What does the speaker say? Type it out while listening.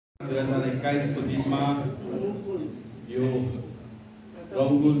2021 को दिनमा यो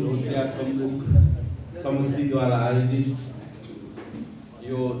रङ्गुल रोजिया सम्मुख समष्टिद्वारा आयोजित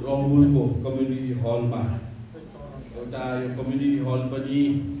यो रङ्गुलको कम्युनिटी हलमा एउटा यो कम्युनिटी हल पनि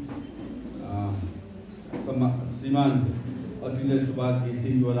श्रीमान अखिलेश सुभाष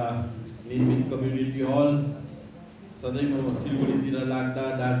घिसिङद्वारा निर्मित कम्युनिटी हल सधैँ म सिलगढीतिर लाग्दा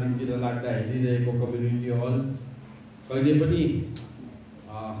दार्जिलिङतिर लाग्दा हेरिरहेको कम्युनिटी हल कहिले पनि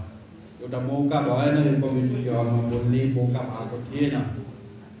एउटा मौका भएन यो कम्युनिटी हलमा बोल्ने मौका भएको थिएन।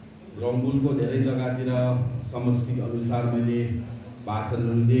 रङ्गुलको धेरै जग्गातिर समष्टि अनुसार मैले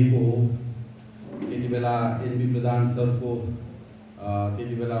भाषणहरू दिएको हो। त्यति बेला एनबी प्रधान सरको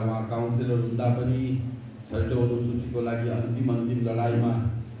त्यति बेला उहाँ काउन्सिलर हुँदा पनि 6औं अनुसूचीको लागि अन्तिम लडाइँमा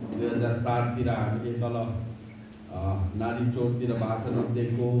 2007 हामीले तल नारी चौकतिर भाषणहरू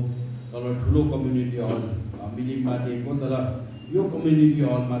दिएको, तल ठुलो कम्युनिटी हल मिलिङमा दिएको। तर यो कम्युनिटी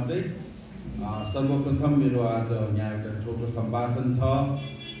हलमा चाहिँ सर्वप्रथम मेरो आज यहाँ एउटा छोटो सम्भाषण छ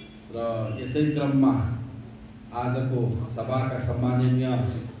र यसै क्रममा आजको सभाका सम्माननीय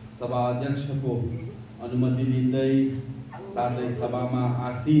सभा अध्यक्षको अनुमति लिँदै साथै सभामा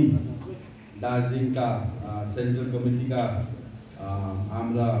आसीन दार्जिलिङका सेन्ट्रल कमिटीका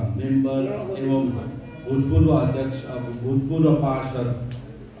हाम्रा मेम्बर एवं भूतपूर्व अध्यक्ष भूतपूर्व पार्षद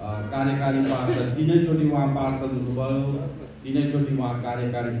कार्यकारी पार्षद तीनैचोटि उहाँ पार्षद हुनुभयो, तीनैचोटि उहाँ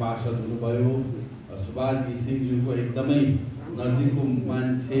कार्यकारी पार्षद हुनुभयो। सुभाष घिसिङज्यूको एकदमै नजिकको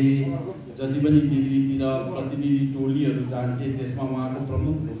मान्छे, जति पनि दिल्लीतिर प्रतिनिधि टोलीहरू जान्थे त्यसमा उहाँको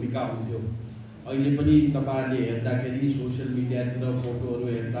प्रमुख भूमिका हुन्थ्यो। अहिले पनि तपाईँहरूले हेर्दाखेरि सोसियल मिडियातिर फोटोहरू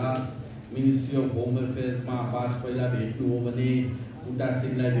हेर्दा मिनिस्ट्री अफ होम अफेयर्समा वाजपेयीलाई भेट्नु हो भने, बुट्टा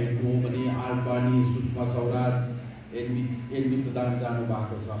सिंहलाई भेट्नु हो भने आडवाणी, सुषमा स्वराज, एनबी प्रधान जानु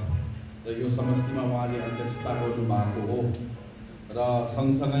भएको छ र यो समष्टिमा उहाँले अध्यक्षता गर्नु भएको हो। र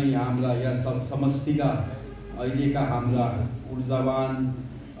सँगसँगै हाम्रा यहाँ समष्टिका अहिलेका हाम्रा ऊर्जावान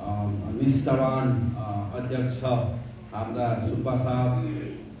निष्ठावान अध्यक्ष हाम्रा सुब्बा साहब,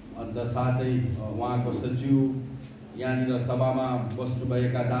 अन्त साथै उहाँको सचिव, यहाँनिर सभामा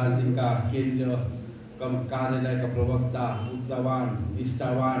बस्नुभएका दार्जिलिङका केन्द्रीय कार्यालयका प्रवक्ता, ऊर्जावान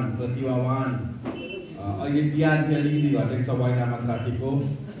निष्ठावान प्रतिभावान, अहिले टिआरपी अलिकति घटेको छ वाइलामा साथीको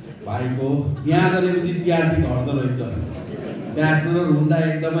भाइको यहाँ गरेपछि टिआरपी घट्दो रहेछ। ब्याचलर हुँदा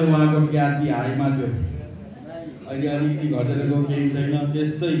एकदमै उहाँको टिआरपी हाईमा थियो, अहिले अलिकति घटेको केही छैन।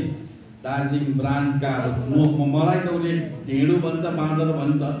 त्यस्तै दार्जिलिङ ब्रान्चका मलाई त उसले ढेँडो भन्छ, बाँदर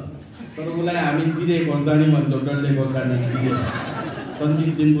भन्छ, तर उसलाई हामी चिरे खोर्सानी भन्छौँ, डल्ले खोर्सानी चिरे। सञ्जीव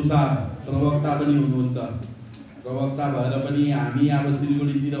लिम्बुसा प्रवक्ता पनि हुनुहुन्छ। प्रवक्ता भएर पनि हामी अब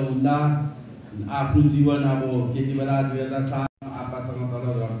सिलगढीतिर हुँदा आफ्नो जीवन अब त्यति बेला 2007 आपासँग तल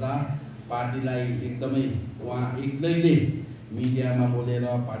गर्दा पार्टीलाई एकदमै उहाँ एक्लैले मिडियामा बोलेर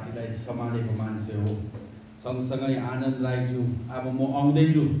पार्टीलाई सम्हालेको मान्छे हो। सँगसँगै आनन्द राईज्यू, अब म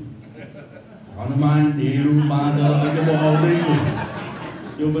आउँदैछु, हनुमान ढेँडो बाँदर अहिले म आउँदैछु,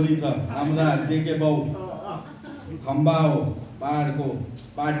 त्यो पनि छ। हाम्रा जेके बाउ खम्बा हो पाहाडको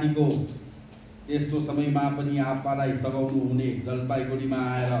पार्टीको, त्यस्तो समयमा पनि आपालाई सघाउनु हुने, जलपाइगुडीमा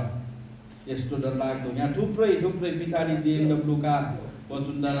आएर यस्तो डरलाग्दो यहाँ थुप्रै पछाडि जेएनडब्ल्यूका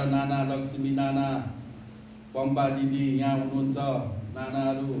वसुन्धरा नाना, लक्ष्मी नाना, पम्पा दिदी यहाँ हुनुहुन्छ,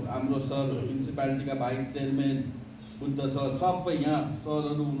 नानाहरू, हाम्रो sir म्युनिसिपालिटीका vice chairman Buddha sir, सबै यहाँ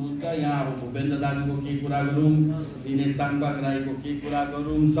सरहरू हुनुहुन्छ। यहाँ अब भूपेन्द्र दाजुको के कुरा गरौँ, दिनेश साङपाङ राईको के कुरा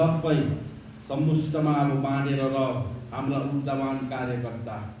गरौँ, सबै समुष्टमा अब बाँधेर र हाम्रा ऊर्जावान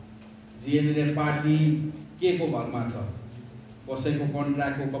कार्यकर्ता। जिएनएलएफ पार्टी के को भरमा छ, कसैको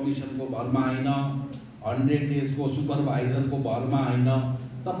कन्ट्र्याक्टको कमिसनको भरमा होइन, 100 डेजको सुपरभाइजरको भरमा होइन,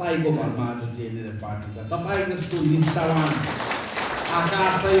 तपाईँको भरमा आज जिएनएलएफ पार्टी छ। तपाईँ जस्तो निष्ठावान,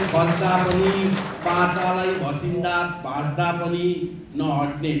 आकाशै बज्दा पनि पातालै भसिन्दा भाँच्दा पनि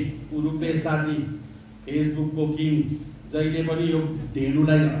नहट्ने रुपेश साथी, फेसबुकको किङ, जहिले पनि यो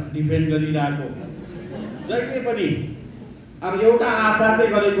ढेँडोलाई डिफेन्ड गरिरहेको, जहिले पनि। अब एउटा आशा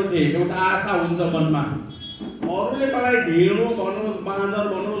चाहिँ गरेको थिएँ, एउटा आशा हुन्छ मनमा, अरूले मलाई ढेँडो भन्नुहोस्, बाँदर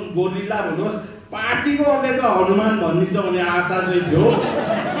भन्नुहोस्, गोरिल्ला भन्नुहोस्, पार्टीकोले त हनुमान भनिदिन्छ भन्ने आशा चाहिँ थियो।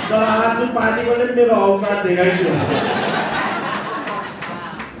 तर आज पार्टीकोले मेरो औकात देखाइदियो।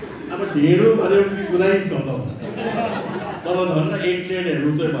 अब ढेँडो भनेपछि कुरै खतम, तर धन्न एक प्लेटहरू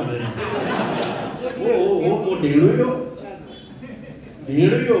चाहिँ भनेन। हो ढेँडो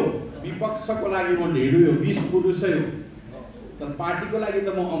यो विपक्षको लागि म ढेँडो यो 20 पुरुषै हो, तर पार्टीको लागि त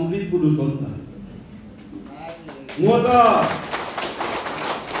म अमृत पुरुष हो नि त।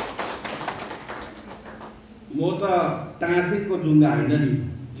 म त टाँसेको जुङ्गा होइन नि,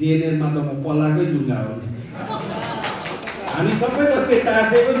 जिएनएलमा त म पलाकै जुङ्गा हो नि। हामी सबै बस्ने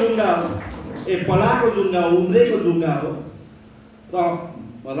टाँसेको जुङ्गा हो, पलाको जुङ्गा हो, उम्रेको जुङ्गा हो। र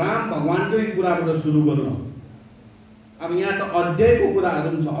राम भगवानकै कुराबाट सुरु गरौँ। अब यहाँ त अध्यायको कुराहरू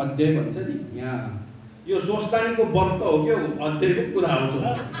पनि छ, अध्याय भन्छ नि यहाँ, यो सोस्तानीको व्रत हो क्या, अध्यायको कुरा आउँछ।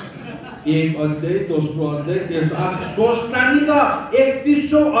 एक अध्याय, दोस्रो अध्याय, तेस्रो। अब सोस्तानी त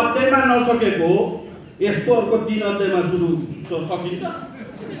 3100 अध्यायमा नसकेको, यस्तो अर्को 3 अध्यायमा सकिन्छ।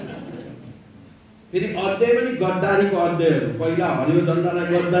 फेरि अध्याय पनि गद्दारीको अध्यायहरू, पहिला हरियो झन्डालाई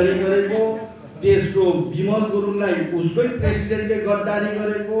गद्दारी गरेको, तेस्रो विमल गुरुङलाई उसकै प्रेसिडेन्टले गद्दारी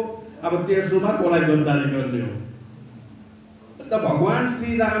गरेको, अब तेस्रोमा कसलाई गद्दारी गर्ने हो त। भगवान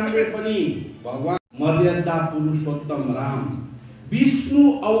श्री रामले पनि, भगवान मर्यादा पुरुषोत्तम राम, विष्णु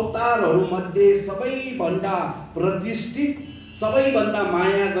अवतारहरू मध्ये सबैभन्दा प्रतिष्ठित, सबैभन्दा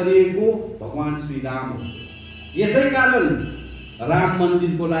माया गरिएको भगवान श्री राम हो। यसै कारण राम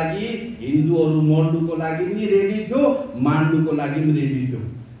मन्दिरको लागि हिन्दूहरू मर्नुको लागि पनि रेडी थियो, मान्नुको लागि पनि रेडी थियो।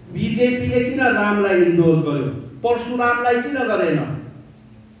 बीजेपीले किन रामलाई इन्डोर्स गर्यो, परशुरामलाई किन गरेन,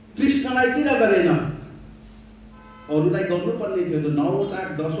 कृष्णलाई किन गरेन? अरूलाई गर्नुपर्ने थियो त। 9वटा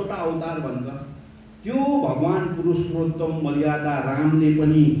 10वटा अवतार भन्छ। त्यो भगवान पुरुषोत्तम मर्यादा रामले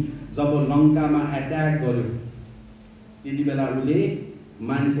पनि जब लङ्कामा एट्याक गर्यो, त्यति बेला उसले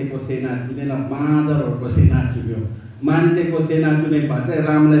मान्छेको सेना चुनेन, बाँदरहरूको सेना चुन्यो। मान्छेको सेना चुनेको भए चाहिँ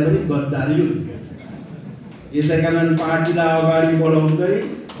रामलाई पनि गद्दारी हुन्थ्यो। यसै कारण पार्टीलाई अगाडि बढाउनु चाहिँ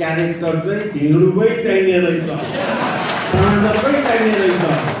क्यारेक्टर चाहिँ ढिँडुकै चाहिने रहेछ, बाँदरकै चाहिने रहेछ।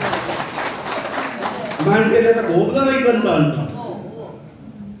 मान्छेले त भोग्दो रहेछ नि त। अन्त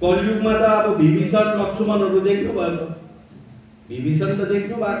कलियुगमा त अब विभीषण लक्ष्मणहरू देख्नु भएको, विभीषण त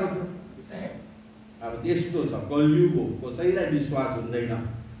देख्नु भएको थियो। अब त्यस्तो छ, कलियुग हो, कसैलाई विश्वास हुँदैन।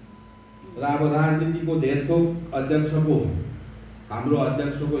 र अब राजनीतिको धेर थोक अध्यक्षको, हाम्रो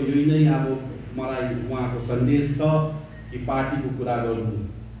अध्यक्षको यही नै अब मलाई उहाँको सन्देश छ कि पार्टीको कुरा गर्नु,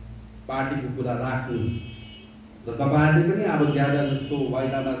 पार्टीको कुरा राख्नु। र तपाईँहरूले पनि अब ज्यादा जस्तो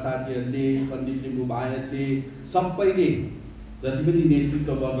वाइलामा साथीहरूले, सन्दीप लिम्बू भाइहरूले, सबैले जति पनि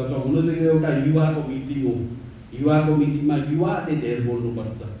नेतृत्व वर्ग छ, हुन त यो एउटा युवाको मिटिङ हो। युवाको मिटिङमा युवाले धेर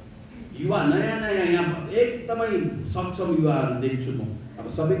बोल्नुपर्छ। युवा नयाँ नयाँ यहाँ एकदमै सक्षम युवाहरू देख्छु म। अब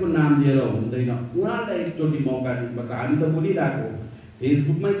सबैको नाम लिएर हुँदैन, उनीहरूलाई एकचोटि मौका दिनुपर्छ। हामी त बोलिरहेको,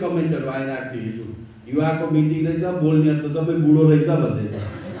 फेसबुकमै कमेन्टहरू आइरहेको थियो हिजो, युवाको मिटिङ रहेछ, बोल्ने त सबै बुढो रहेछ भन्दै।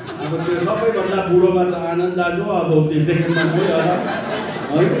 अब त्यो सबैभन्दा बुढोमा त आनन्द दाजु, अब त्यो सेकेन्डमा मै होला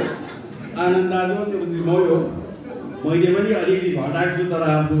है, आनन्द दाजु त्योपछि मै हो। मैले पनि अलिकति घटाएको छु, तर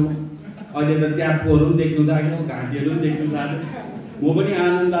अब अहिले त च्यापकोहरू पनि देख्नु लाग्यो, घाँटीहरू पनि देख्नु लाग्यो। म पनि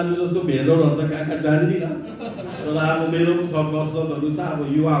आनन्द दाजु जस्तो भेलोडहरू त कहाँ कहाँ जान्दिनँ, तर अब मेरो पनि छ कसरतहरू छ। अब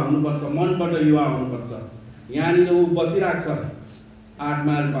युवा हुनुपर्छ, मनबाट युवा हुनुपर्छ। यहाँनिर ऊ बसिरहेको छ 8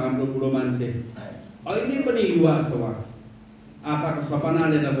 माइलको हाम्रो बुढो मान्छे, अहिले पनि युवा छ। उहाँ आपाको सपना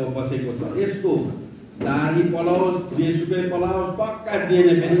लिएर बसेको छ। यस्तो दारी पलाओस्, जेसुकै पलाओस्, पक्का जिएन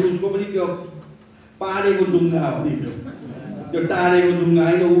फेरि उसको पनि त्यो पारेको जुङ्गा हो नि, त्यो टारेको जुङ्गा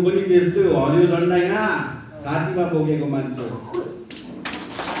होइन। ऊ पनि त्यस्तै हो, हरियो झन्डा यहाँ छातीमा बोकेको मान्छे हो,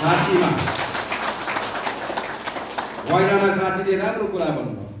 छातीमा। वाइलामा साथीले राम्रो कुरा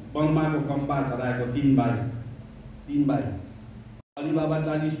भन्नुभयो, बङ्माको कम्पास हराएको 3 भाइ। अलिबाबा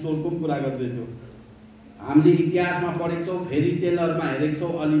 40 चोरको पनि कुरा गर्दै थियो। हामीले इतिहासमा पढेको छौँ, फेरी टेलरमा हेरेको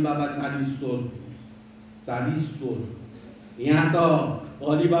छौँ, अलिबाबा 40 चोर। यहाँ त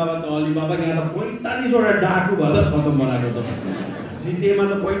अलिबाबा त अलिबाबा, यहाँ त 45वटा डाकु भएर खतम बनाएको त। जितेमा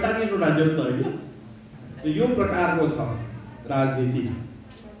त 45वटा जो त होइन। यो प्रकारको छ राजनीति।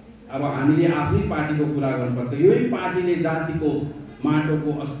 अब हामीले आफ्नै पार्टीको कुरा गर्नुपर्छ। यही पार्टीले जातिको,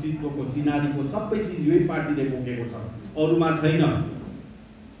 माटोको, अस्तित्वको, चिनारीको सबै चिज यही पार्टीले बोकेको छ, अरूमा छैन।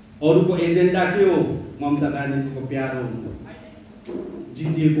 अरूको एजेन्डा के हो? ममता ब्यानर्जीको प्यारो हुनु,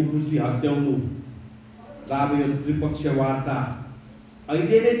 जिटिएको कृषि हत्याउनु, र अब यो त्रिपक्षीय वार्ता।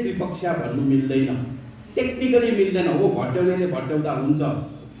 अहिले नै त्रिपक्षीय भन्नु मिल्दैन, टेक्निकली मिल्दैन हो, भट्याउनेले भट्याउँदा हुन्छ।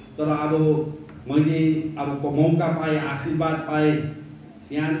 तर अब मैले अब मौका पाएँ, आशीर्वाद पाएँ,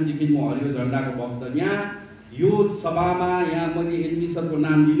 सानोदेखि म हरियो झन्डाको भक्त। यहाँ यो सभामा यहाँ मैले एनबी सरको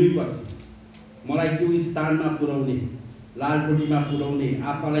नाम लिनैपर्छ। मलाई त्यो स्थानमा पुर्याउने, लालकोटीमा पुर्याउने,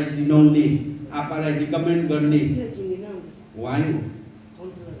 आपालाई चिनाउने, आपालाई रिकमेन्ड गर्ने उहाँ हो।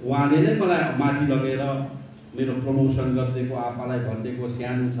 उहाँले नै मलाई माथि लगेर मेरो प्रमोसन गरिदिएको, आपालाई भनिदिएको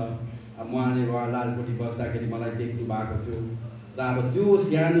सानो छ। अब उहाँले लालकोटी बस्दाखेरि मलाई देख्नु भएको थियो। र अब त्यो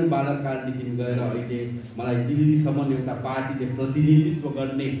सानो बालककालदेखि गएर अहिले मलाई दिल्लीसम्म एउटा पार्टीले प्रतिनिधित्व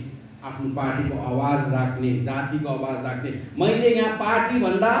गर्ने, आफ्नो पार्टीको आवाज राख्ने, जातिको आवाज राख्ने। मैले यहाँ पार्टी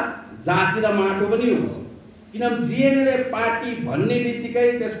भन्दा जाति र माटो पनि हो, किनभने जिएनएलए पार्टी भन्ने बित्तिकै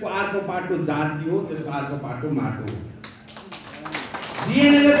त्यसको अर्को पाटो जाति हो, त्यसको अर्को पाटो माटो हो।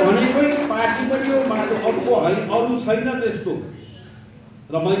 जिएनएलले भनेकै पार्टी पनि हो अर्को है, अरू छैन त्यस्तो।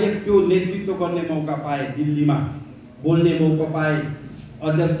 र मैले त्यो नेतृत्व गर्ने मौका पाएँ, दिल्लीमा बोल्ने मौका पाएँ।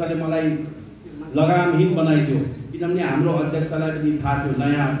 अध्यक्षले मलाई लगामहीन बनाइदियो, किनभने हाम्रो अध्यक्षलाई पनि थाहा थियो,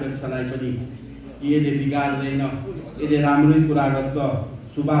 नयाँ अध्यक्षलाई पनि, कि यसले बिगार्दैन, यसले राम्रै कुरा गर्छ,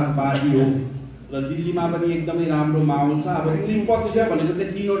 सुभाषवादी हो। र दिल्लीमा पनि एकदमै राम्रो माहौल छ। अब त्रिपक्ष भनेको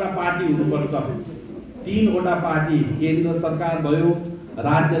चाहिँ 3वटा पार्टी हुनुपर्छ। 3वटा पार्टी, केन्द्र सरकार भयो,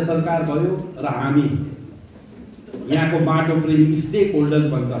 राज्य सरकार भयो र हामी यहाँको बाटो प्रेमी स्टेक होल्डर्स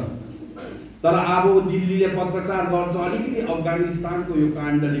भन्छ। तर अब दिल्लीले पत्रचार गर्छ अलिकति अफगानिस्तानको यो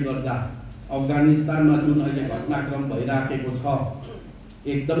काण्डले गर्दा। अफगानिस्तानमा जुन अहिले घटनाक्रम भइराखेको छ,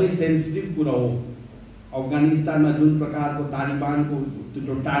 एकदमै सेन्सिटिभ कुरा हो। अफगानिस्तानमा जुन प्रकारको तालिबानको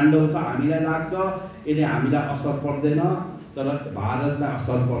त्यो ताण्डव छ, हामीलाई लाग्छ यसले हामीलाई असर पर्दैन, तर भारतलाई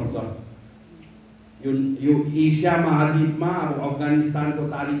असर पर्छ। यो एसिया महाद्वीपमा अब अफगानिस्तानको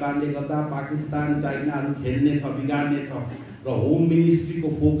तालिबानले गर्दा पाकिस्तान, चाइनाहरू खेल्नेछ, बिगार्नेछ। र home मिनिस्ट्रीको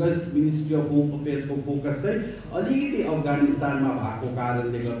focus, ministry of home अफेयर्सको focus चाहिँ अलिकति अफगानिस्तानमा भएको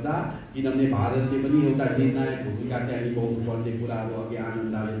कारणले गर्दा, किनभने भारतले पनि एउटा निर्णायक भूमिका त्यहाँ निभाउनुपर्ने कुराहरू अघि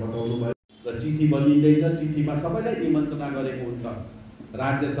आनन्दले बताउनु भयो। र चिठी बनिँदैछ, चिठीमा सबैलाई निमन्त्रणा गरेको हुन्छ।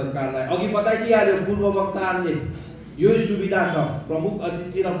 राज्य सरकारलाई अघि बताइदिइहाल्यो पूर्व वक्ताहरूले, यही सुविधा छ प्रमुख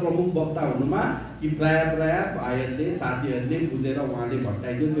अतिथि र प्रमुख वक्ता हुनुमा, कि प्राय भाइहरूले, साथीहरूले बुझेर उहाँले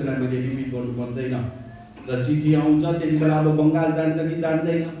भट्टाइदियो। त्यसलाई मैले रिपिट गर्नु पर्दैन। र चिठी आउँछ, त्यति बेला अब बङ्गाल जान्छ कि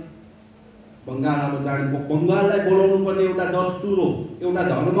जान्दैन? बङ्गाल अब बङ्गाललाई बोलाउनु पर्ने एउटा दस्तुर हो, एउटा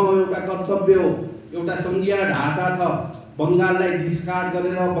धर्म हो, एउटा कर्तव्य हो, एउटा सङ्घीय ढाँचा छ। बङ्गाललाई डिस्कार्ड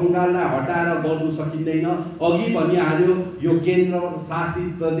गरेर, बङ्गाललाई हटाएर गर्नु सकिँदैन। अघि भनिहाल्यो, यो केन्द्र शासित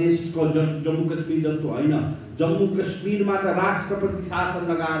प्रदेशको जम्मू कश्मीर जस्तो होइन। जम्मू कश्मीरमा त राष्ट्रपति शासन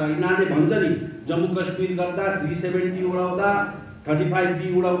लगाएर, यिनीहरूले भन्छ नि जम्मू कश्मीर गर्दा 370 उडाउँदा 35B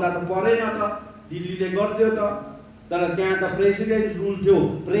उडाउँदा त परेन त, दिल्लीले गरिदियो त। तर त्यहाँ त प्रेसिडेन्ट रुल थियो।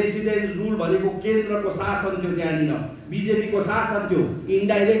 प्रेसिडेन्ट रुल भनेको केन्द्रको शासन थियो, त्यहाँनिर बिजेपीको शासन थियो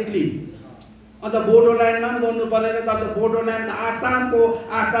इन्डाइरेक्टली। अन्त बोडोल्यान्डमा पनि गर्नु परेन त। अन्त बोडोल्यान्ड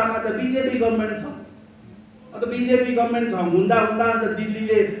आसाममा त बिजेपी गभर्मेन्ट छ। अन्त बिजेपी गभर्मेन्ट छ हुँदा अन्त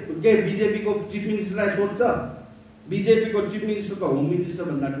दिल्लीले के बिजेपीको चिफ मिनिस्टरलाई सोध्छ? बिजेपीको चिफ मिनिस्टर त होम मिनिस्टर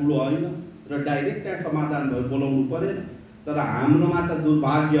भन्दा ठुलो होइन, र डाइरेक्ट त्यहाँ समाधान भयो, बोलाउनु परेन। तर हाम्रोमा त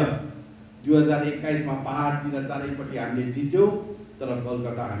दुर्भाग्य, 2021 मा पहाडतिर चारैपट्टि हामीले जित्यौँ, तर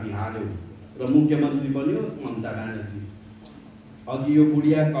कलकत्ता हामी हार्यौँ र मुख्यमन्त्री बन्यो ममता ब्यानर्जी। अघि यो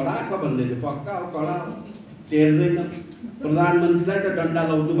बुढिया कडा छ भन्दै थियो, पक्का हो कडा हो, टेर्दैन। प्रधानमन्त्रीलाई त डन्डा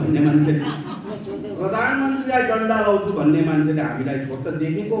लाउँछु भन्ने मान्छेले, प्रधानमन्त्रीलाई डन्डा लाउँछु भन्ने मान्छेले हामीलाई छोड्छ।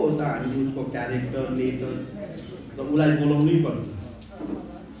 देखेको हो त हामीले उसको क्यारेक्टर, नेचर, र उसलाई बोलाउनै पर्छ।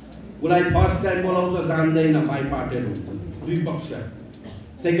 उसलाई फर्स्ट टाइम बोलाउँछ जान्दैन, बाइपार्टेड हुन्छ, दुई पक्ष।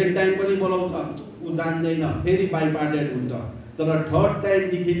 सेकेन्ड टाइम पनि बोलाउँछ, ऊ जान्दैन, फेरि बाइपार्टेड हुन्छ। तर थर्ड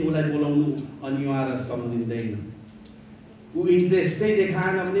टाइमदेखि उसलाई बोलाउनु अनिवार्य सम्झिँदैन। ऊ इन्ट्रेस्टै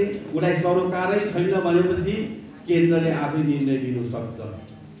देखाएन भने, उसलाई सरोकारै छैन भनेपछि केन्द्रले आफै निर्णय लिनु सक्छ।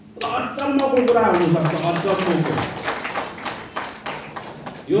 अचम्मको कुरा हुनसक्छ, अचम्मको।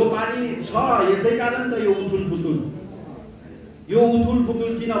 यो पालि छ, यसै कारण त यो उथुल-पुथुल। यो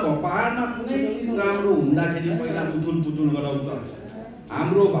उथुल-पुथुल किन भयो? पहाडमा कुनै चिज राम्रो हुँदाखेरि पहिला उथुल-पुथुल गराउँछ।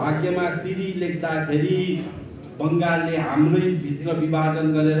 हाम्रो भाग्यमा सिडी लेख्दाखेरि बङ्गालले हाम्रै भित्र विभाजन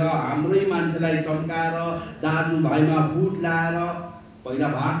गरेर, हाम्रै मान्छेलाई चम्काएर, दाजुभाइमा फुट ल्याएर पहिला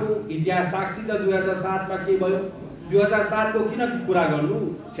भएको इतिहास साक्षी छ। 2007 मा के भयो? 2007 को किन कुरा गर्नु?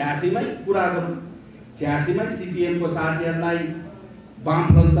 86 मै कुरा गर्नु। 86 मै सीपीएम को साथीहरूलाई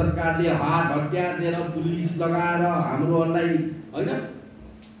वामफ्रन्ट सरकारले हात हतियार दिएर, पुलिस लगाएर हाम्रोहरूलाई हैन,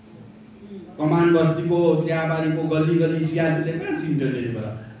 कमान बस्तीको चियाबारीको गल्ली गल्ली चियाहरूले कहाँ चिन्थ्यो त्यति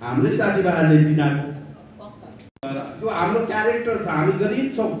बेला? हाम्रै साथीभाइहरूले चिनाएको। त्यो हाम्रो क्यारेक्टर छ, हामी गरिब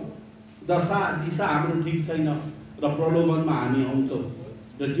छौँ, दशा दिशा हाम्रो ठिक छैन, र प्रलोभनमा हामी आउँछौँ।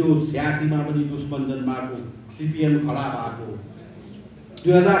 र त्यो 86 मा पनि दुश्मन जन्माएको, सीपीएम खडा भएको,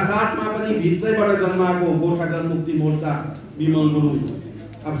 2007 मा पनि भित्रैबाट जन्माएको गोर्खा जनमुक्ति मोर्चा विमल गुरुङ,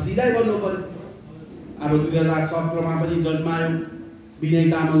 अब सिधै भन्नु पर्यो। अब 2017 मा पनि जन्मायो, विनय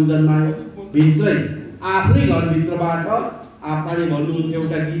तामाङ जन्मायो, भित्रै आफ्नै घरभित्रबाट। आफूले भन्नुहुन्थ्यो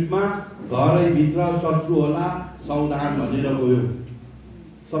एउटा गीतमा, घरै भित्र शत्रु होला सावधान भनेर गयो।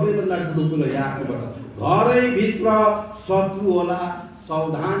 सबैभन्दा ठुलो कुरो यादबाट, घरै भित्र शत्रु होला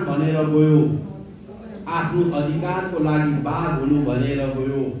सावधान भनेर गयो। आफ्नो अधिकारको लागि बाघ हुनु भनेर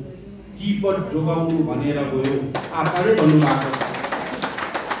गयो, किपट जोगाउनु भनेर गयो। आफूले भन्नुभएको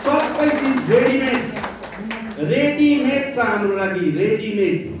सबै चिज रेडिमेड छ हाम्रो लागि,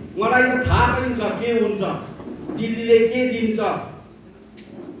 रेडिमेड। मलाई त थाहा पनि छ के हुन्छ, दिल्लीले के दिन्छ,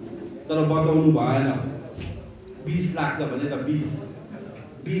 तर बताउनु भएन। 20 लाग्छ भने त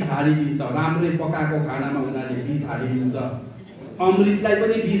 20 हालिदिन्छ। राम्रै पकाएको खानामा उनीहरूले 20 हालिदिन्छ। अमृतलाई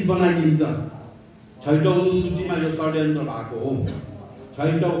पनि 20 बनाइदिन्छ। 6औं अनुसूचीमा यो षड्यन्त्र भएको हो।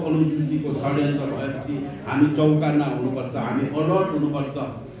 6औं अनुसूचीको षड्यन्त्र भएपछि हामी चौकान्ना हुनुपर्छ, हामी अलर्ट हुनुपर्छ।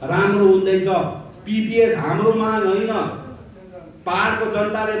 राम्रो हुँदैछ। पीपीएस हाम्रो माग होइन, पहाडको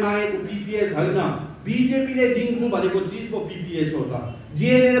जनताले मागेको पीपीएस होइन। बीजेपीले दिन्छु भनेको चिज पो पीपीएस हो त।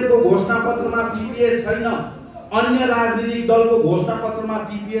 जीएनएलएफको घोषणापत्रमा पीपीएस छैन, अन्य राजनीतिक दलको घोषणापत्रमा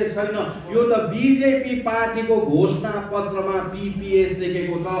पीपीएस छैन। यो त बीजेपी पार्टीको घोषणापत्रमा पीपीएस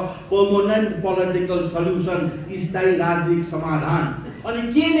लेखेको छ, पर्मनेन्ट पोलिटिकल सल्युसन, स्थायी राजनीतिक समाधान। अनि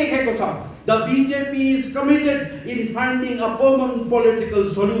के लेखेको छ? The BJP is committed in finding a permanent political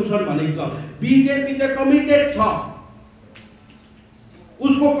solution भनेको छ। बीजेपी चाहिँ कमिटेड छ,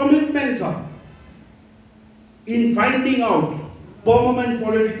 उसको कमिटमेन्ट छ in finding out permanent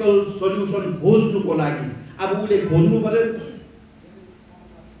political solution खोज्नुको लागि। अब उसले खोज्नु पर्यो।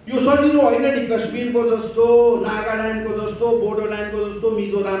 यो सजिलो होइन नि, कश्मीरको जस्तो, नागाल्यान्डको जस्तो, बोडोल्यान्डको जस्तो,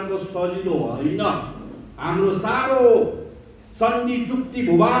 मिजोरामको सजिलो होइन। हाम्रो साह्रो सन्धि चुक्ति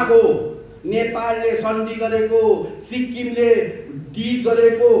भूभाग हो। नेपालले सन्धि गरेको, सिक्किमले डिड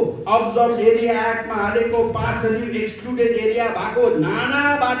गरेको, अब्जर्भ एरिया एक्टमा हालेको, पार्सली एक्सक्लुडेड एरिया भएको,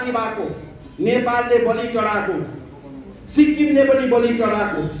 नानावादी भएको। नेपालले बलि चढाएको, सिक्किमले पनि बलि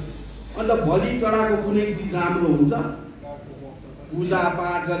चढाएको। अन्त बलि चढाएको कुनै चिज राम्रो हुन्छ?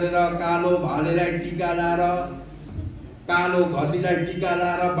 पूजापाठ गरेर, कालो भालेलाई टिका लाएर, कालो घसीलाई टिका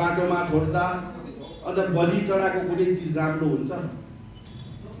लाएर बाटोमा छोड्दा अन्त बलि चढाएको कुनै चिज राम्रो हुन्छ?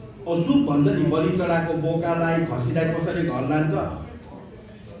 अशुभ भन्छ नि। बलि चढाएको बोकालाई, खसीलाई कसरी घर लान्छ?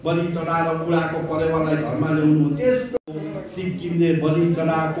 बलि चढाएर उडाएको परेवालाई घरमा ल्याउनु। त्यस्तो सिक्किमले बलि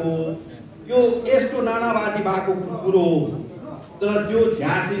चढाएको, यो यस्तो नानावादी भएको कुरो हो। तर त्यो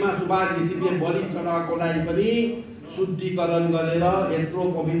 86 मा सुभाष घिसिङले बलि चढाएकोलाई पनि शुद्धिकरण गरेर यत्रो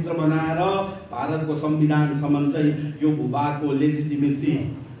पवित्र बनाएर भारतको संविधानसम्म चाहिँ यो भूभागको लेजिटिमेसी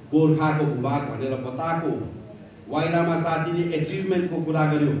गोर्खाको भूभाग भनेर बताएको। वाइलामा साथीले एचिभमेन्टको कुरा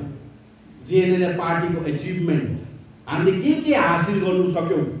गर्यो, जीएनएलएफ पार्टीको एचिभमेन्ट, हामीले के हासिल गर्नु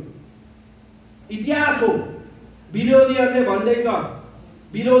सक्यौं? इतिहास हो। विरोधीहरूले भन्दैछ,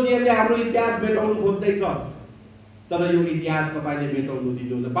 विरोधीहरूले हाम्रो इतिहास मेटाउनु खोज्दैछ, तर यो इतिहास तपाईले मेटाउनु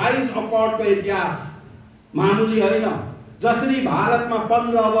दिनुहुन्न। 22 अक्टोबरको इतिहास मामुली होइन। जसरी भारतमा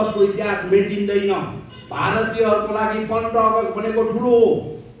 15 अगस्तको इतिहास मेटिँदैन, भारतीयहरूको लागि 15 अगस्त भनेको ठुलो हो,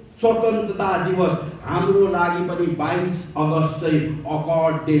 स्वतन्त्रता दिवस। हाम्रो लागि पनि 22 अगस्त चाहिँ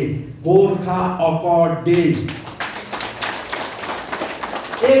occurred day, Gorkha occurred day.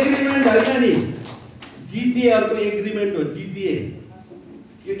 Agreement होइन नि, जिटिएहरूको एग्रिमेन्ट हो। जिटिए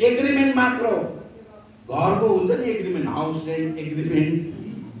यो एग्रिमेन्ट मात्र हो। घरको हुन्छ नि एग्रिमेन्ट, हाउस रेन्ट एग्रिमेन्ट,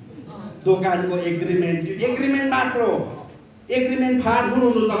 दोकानको एग्रिमेन्ट, यो एग्रिमेन्ट मात्र हो। एग्रिमेन्ट फाडफुड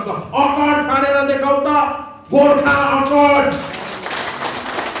हुन सक्छ। अकर्ड फाडेर देखाउ त, गोर्खा अकर्ड।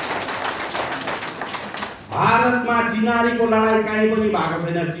 भारतमा चिनारीको लडाई कहीँ पनि भएको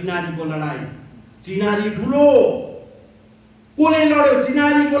छैन। चिनारीको लडाई, चिनारी ठुलो। कसले लड्यो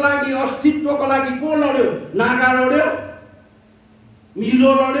चिनारीको लागि? अस्तित्वको लागि को लड्यो? नागा लड्यो,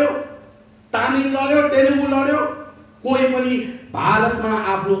 मिजो लड्यो, तामिल लड्यो, तेलुगु लड्यो। कोही पनि भारतमा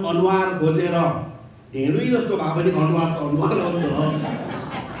आफ्नो अनुहार खोजेर, ढेँडुई जस्तो भए पनि अनुहार त अनुहार हो।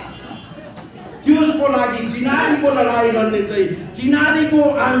 त्यसको लागि चिनारीको लडाई लड्ने चाहिँ, चिनारीको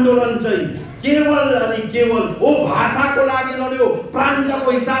आन्दोलन चाहिँ केवल अनि केवल हो भाषाको लागि लड्यो, प्रान्तको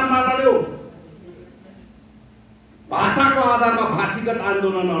हिसाबमा लड्यो। भाषाको आधारमा भाषीगत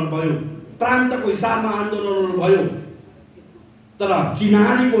आन्दोलनहरू भयो, प्रान्तको हिसाबमा आन्दोलनहरू भयो। तर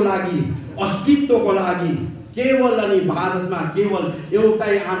चिनारीको लागि, अस्तित्वको लागि केवल अनि भारतमा केवल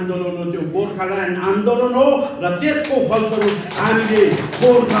एउटै आन्दोलन हो, त्यो गोर्खाल्यान्ड आन्दोलन हो। र त्यसको फलस्वरूप हामीले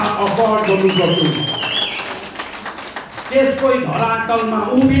गोर्खा अकर्ड गर्नु सक्छौँ। त्यसकै धरातलमा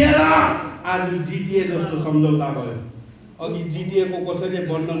उभिएर आज जिटिए जस्तो सम्झौता भयो। अघि जिटिए को कसैले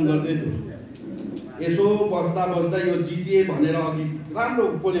वर्णन गर्दै थियो, यसो बस्दा बस्दा यो जिटिए भनेर अघि राम्रो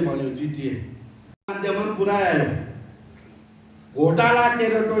कसले भन्यो जिटिए माध्यममा पुर्यायो। घोटाला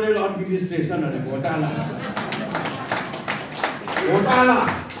टेरिटोरियल एडमिनिस्ट्रेसन अरे घोटाला घोटाला।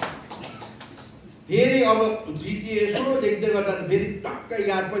 फेरि अब जिटिए यसो लेख्दै गर्दा फेरि टक्कै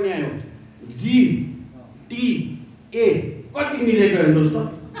याद पनि आयो, जिटिए कति मिलेको हेर्नुहोस् त,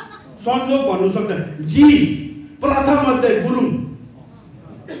 संयोग भन्नु सक्दैन। जी प्रथम अध्याय गुरुङ,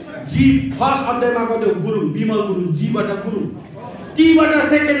 जी फर्स्ट अध्यायमा कति गुरुङ, विमल गुरुङ, जीबाट गुरुङ। टीबाट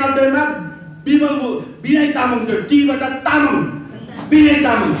सेकेन्ड अध्यायमा विमल विनय तामाङ थियो, टीबाट तामाङ विनय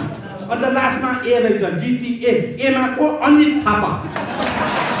तामाङ। अन्त लास्टमा ए रहेछ जिटिए, एमा को अनित थापा।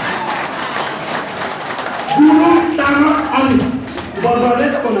 अनि गभर्नरले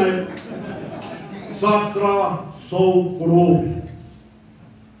त बनायो 1700 करोड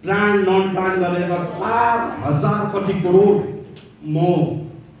प्लान नन प्लान गरेर 4000 कति करोड म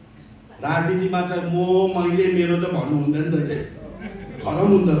राजनीतिमा चाहिँ मैले मेरो त भन्नु हुँदैन रहेछ खरम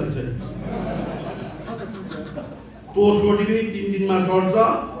हुँदो रहेछ तोसरोटी पनि 3 दिनमा सर्छ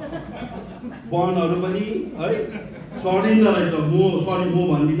वनहरू पनि है सरिँदो रहेछ म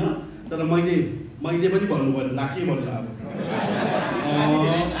भन्दिनँ तर मैले पनि भन्नु पर्यो ला के भन्नु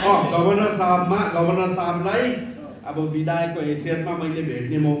अब गभर्नर साहबलाई अब विधायकको हैसियतमा मैले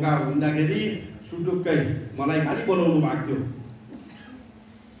भेट्ने मौका हुँदाखेरि सुटुक्कै मलाई खालि बोलाउनु भएको थियो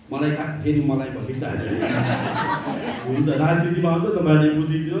फेरि मलाई भन्ने त हुन्छ राजनीतिमा हुन्छ तपाईँले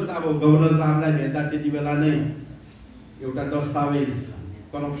बुझिदिनुहोस् अब गभर्नर साहबलाई भेट्दा त्यति बेला नै एउटा दस्तावेज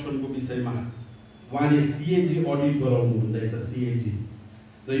करप्सनको विषयमा उहाँले सिएजी अडिट गराउनु हुँदैछ सिएजी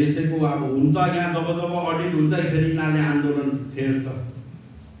र यसैको अब हुन्छ यहाँ जब अडिट हुन्छ फेरि यिनीहरूले आन्दोलन छेड्छ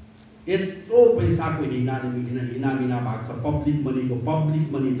यत्रो पैसाको हिनामिना भएको छ पब्लिक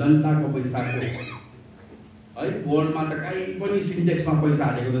मनी जनताको पैसाको है वर्ल्डमा त कहीँ पनि सिन्टेक्समा पैसा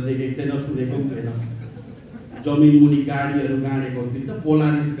हालेको त देखेको थिएन सुनेको पनि थिएन जमिन मुनि गाडीहरू गाडेको थियो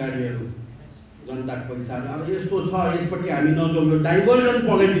पोलारिस गाडीहरू जनताको पैसाहरू अब यस्तो छ यसपट्टि हामी नजाउँ यो डाइभर्जन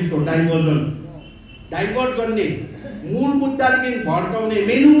पोलिटिक्स हो डाइभर्ट गर्ने मूल मुद्दादेखि भड्काउने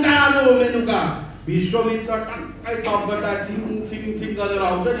मेनुका विश्वभित्र टक्कै टप गर्दा छिङ गरेर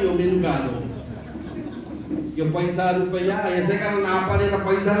आउँछ नि यो मेनुकाहरू यो पैसा रुपैयाँ यसै कारण आपाले त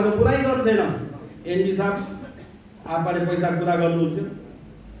पैसाको पुरै गर्थेन एनडी साहब आपाले पैसा कुरा गर्नुहुन्थ्यो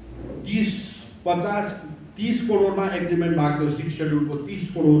 30 करोडमा एग्रिमेन्ट भएको थियो 6 शेड्युलको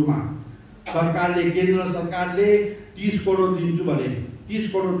 30 करोडमा सरकारले केन्द्र सरकारले 30 करोड दिन्छु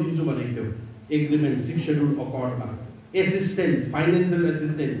भनेको थियो agreement 6 schedule अकर्डमा assistance financial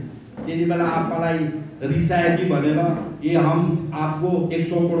assistance त्यति बेला आपालाई रिसायो कि भनेर ये हम आपको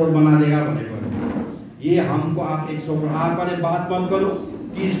 100 करोड बना देगा भनेको ये हमको आप 100 करोड आपाले बात मत करो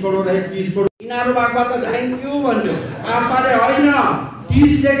 30 करोड है 30 करोड यिनीहरू बागमा त थ्याङ्क यू भन्थ्यो आपाले होइन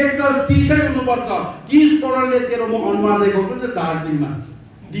 30 डेकेटर्स 30 हुनुपर्छ 30 करोडले तेरो म अनुहार देखाउँछु नि दार्जिलिङमा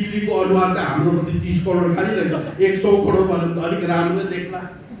दिल्लीको अनुहार चाहिँ हाम्रो प्रति 30 करोड खाली रहेछ 100 करोड भने त अलिक राम्रो देख्ला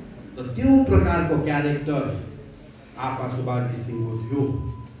र त्यो प्रकारको क्यारेक्टर आपा सुभाष घिसिङको थियो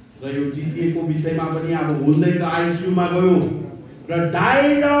र यो जिटिएको विषयमा पनि अब हुँदैछ आइसियुमा गयो र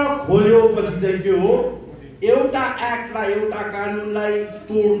डायलग खोल्यो पछि चाहिँ के हो एउटा एक्टलाई एउटा कानुनलाई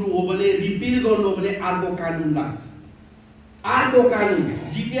तोड्नु हो भने रिपिल गर्नु हो भने अर्को कानुन लाग्छ अर्को कानुन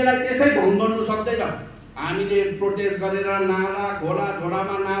जिटिएलाई त्यसै भङ्ग गर्नु सक्दैन हामीले प्रोटेस्ट गरेर नारा घोडा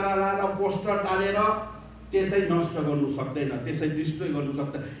झोडामा नारा लाएर पोस्टर टालेर त्यसै नष्ट गर्नु सक्दैन त्यसै डिस्ट्रोय गर्नु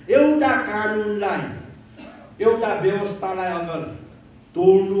सक्दैन एउटा कानुनलाई एउटा व्यवस्थालाई अगर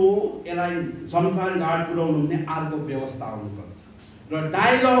तोड्नु हो यसलाई शमशान घाट पुर्याउनु भने अर्को व्यवस्था आउनुपर्छ र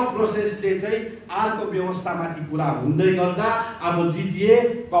डायलग प्रोसेसले चाहिँ अर्को व्यवस्थामाथि कुरा हुँदै गर्दा अब जिटिए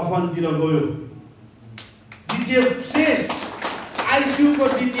कफनतिर गयो जिटिए शेष आइसियुको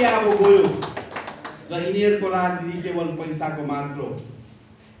जिटिए अब गयो र यिनीहरूको राजनीति केवल पैसाको मात्र हो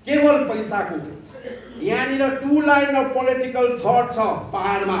केवल पैसाको यहाँनिर 2 लाइन अफ पोलिटिकल थट छ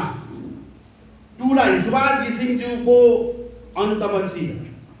पहाडमा 2 लाइन सुभाष घिसिङज्यूको अन्तपछि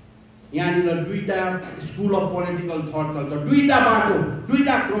यहाँनिर 2टा स्कुल अफ पोलिटिकल थट चल्छ 2टा बाटो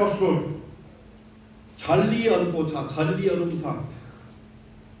 2टा क्रस रोड छल्लीहरूको छ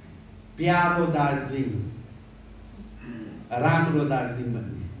प्यारो दार्जिलिङ राम्रो दार्जिलिङ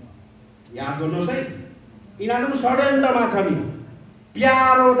भन्ने याद गर्नुहोस् है यिनीहरू षड्यन्त्रमा छ नि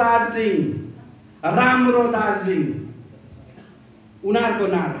प्यारो दार्जिलिङ राम्रो दार्जिलिङ उनीहरूको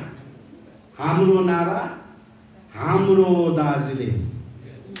नारा हाम्रो दार्जिलिङ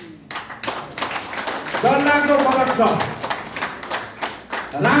डरलाग्दो फरक छ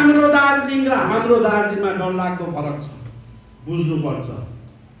राम्रो दार्जिलिङ र हाम्रो दार्जिलिङमा डरलाग्दो फरक छ बुझ्नुपर्छ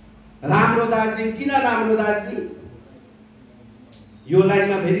राम्रो दार्जिलिङ किन राम्रो दार्जिलिङ यो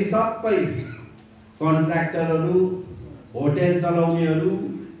लाइनमा फेरि सबै कन्ट्र्याक्टरहरू होटेल चलाउनेहरू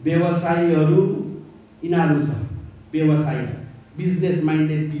व्यवसायीहरू यिनीहरू छ व्यवसायी बिजनेस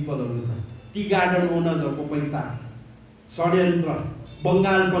माइन्डेड पिपलहरू छ टी गार्डन ओनर्सहरूको पैसा षड्यन्त्र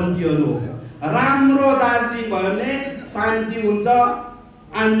बङ्गालपन्थीहरू हो राम्रो दार्जिलिङ भयो भने शान्ति हुन्छ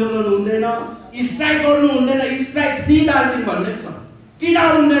आन्दोलन हुँदैन स्ट्राइक गर्नु हुँदैन स्ट्राइक फ्री दार्जिलिङ भन्ने छ किन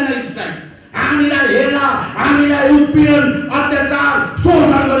हुँदैन स्ट्राइक हामीलाई हेर्ला हामीलाई उत्पीडन अत्याचार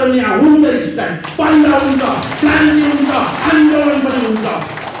शोषण गरेर यहाँ हुन्छ स्ट्राइक बन्द हुन्छ क्रान्ति हुन्छ आन्दोलन पनि हुन्छ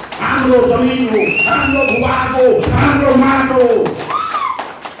हाम्रो जमिन हो हाम्रो भूभाग हो हाम्रो माटो हो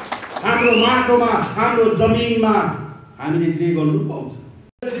हाम्रो माटोमा हाम्रो जमिनमा हामीले जे गर्नु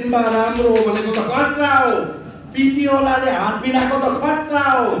पाउँछ जिम्बा राम्रो भनेको त कत्रा हो पिटी ओलाले हात मिलाएको त खतरा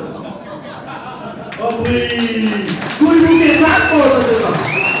हो। दुई मुखे साथ हो त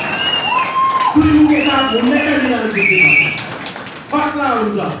दुई मुखे साथ हुँदैन नि राजनीतिमा, खतरा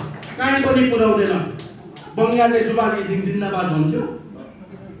हुन्छ, कहीँ पनि पुर्याउँदैन। बङ्गालले सुभाष घिसिङ जिन्दाबाद भन्थ्यो,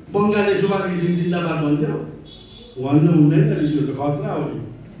 बङ्गालले सुभाष घिसिङ जिन्दाबाद भन्थ्यो, भन्नु हुँदैन नि, त्यो त खतरा हो नि।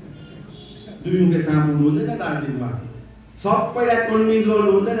 दुई मुखे साथ हुनु हुँदैन राजनीतिमा, सबैलाई कन्भिन्स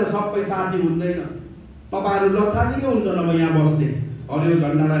गर्नु हुँदैन, सबै साथी हुँदैन। तपाईँहरू लथालिङ्ग हुन्छ नभए यहाँ बस्ने, हरियो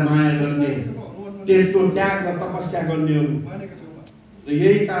झन्डालाई माया गर्ने, त्यस्तो त्याग र तपस्या गर्नेहरू। र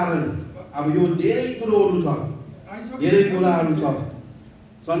यही कारण अब यो धेरै कुरोहरू छ, धेरै कुराहरू छ।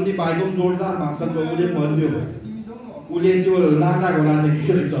 सन्दीप भाइको पनि जोरदार भाषण भयो, उसले भन्थ्यो, उसले त्यो लाटा घोडा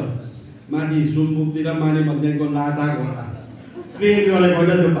देखेको रहेछ माथि सुनबुकतिर, माने भन्थ्याको लाटा घोडा ट्रेन गरेको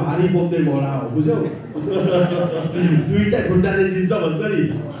त्यो भारी बोक्ने घोडा हो, बुझ्यौ? दुईटा खुट्टाले जिन्छ भन्छ नि,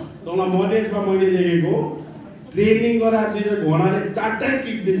 तल मधेसमा मैले देखेको ट्रेनिङ गराएपछि चाहिँ घोडाले चारवटा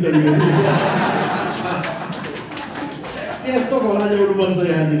किक दिन्छ नि। त्यस्तो घोडा ल्याउनुपर्छ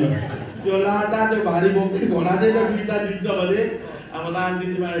यहाँनिर, त्यो लाटा त्यो भारी बोक्ने घोडाले त दुईटा दिन्छ भने अब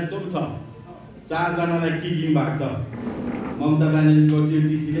राजनीतिमा यस्तो पनि छ, चारजनालाई किकिङ भएको छ। ममता ब्यानर्जीको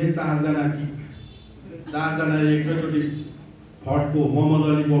चिठीले चारजना किक, चारजनाले एकैचोटि फड्को, मोहम्मद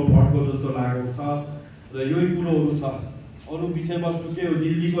अलीको फड्को जस्तो लागेको छ। र यही कुरोहरू छ। अरू विषयवस्तु के हो?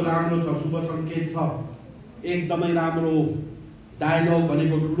 दिल्लीको राम्रो छ, शुभ सङ्केत छ, एकदमै राम्रो डायलग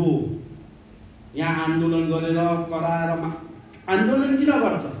भनेको ठुलो। यहाँ आन्दोलन गरेर कराएर आन्दोलन किन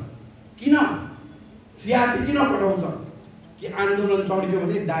गर्छ? किन सिआरपी किन पठाउँछ? कि आन्दोलन चढ्क्यो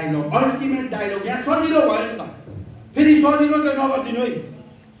भने डायलग, अल्टिमेट डायलग यहाँ सजिलो भयो नि त। फेरि सजिलो चाहिँ नगरिदिनु है,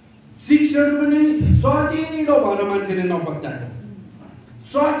 शिक्षाहरू पनि सजिलो भएर मान्छेले नपत्याएको।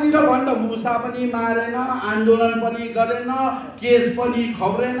 सजिलो भन्दा मुसा पनि मारेन, आन्दोलन पनि गरेन, केस पनि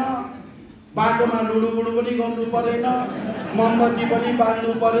खब्रेन, बाटोमा लुडुबुडु पनि गर्नु परेन, मोमबत्ती पनि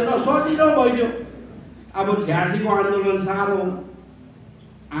बाल्नु परेन, सजिलो भइदियो। अब 86 को आन्दोलन साह्रो,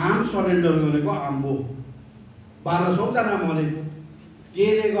 आम सरेन्डर गरेको आम्बो 1200 जना मरेको,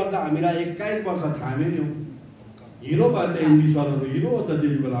 त्यसले गर्दा हामीलाई 21 वर्ष थाम्यो नि। हिरो भयो त एमडी सरहरू, हिरो हो त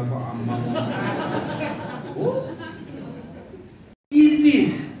त्यति बेलाको आम्मा हो। इजी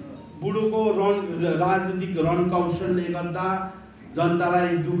बुढोको राजनीतिक रणकौशलले गर्दा जनतालाई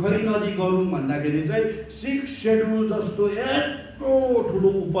दुखै नदी गरौँ भन्दाखेरि चाहिँ 6 शेड्युल जस्तो यत्रो ठुलो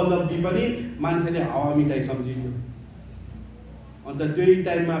उपलब्धि पनि मान्छेले हावा मिठाई सम्झिन्थ्यो। अन्त त्यही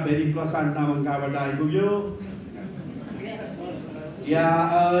टाइममा फेरि प्रशान्त तामाङ कहाँबाट आइपुग्यो, या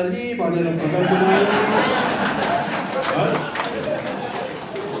अली भनेर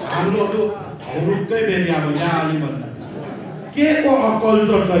हाम्रो हुरुक्कै फेरि अब या अली भन्दा के को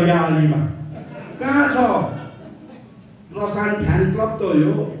कल्चर छ या अलीमा? कहाँ छ? प्रशान्त फ्यान क्लब त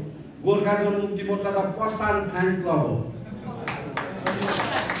हो, गोर्खा जनमुक्ति मोर्चा त प्रशान्त फ्यान क्लब हो।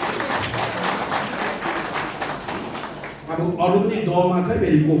 अब अरू पनि दौमा छ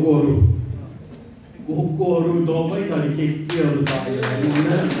फेरि, कोकोहरू दौमै छ नि, केहरू छ।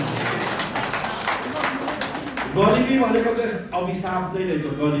 गरिबी भनेको चाहिँ अभिशाप नै रहेछ।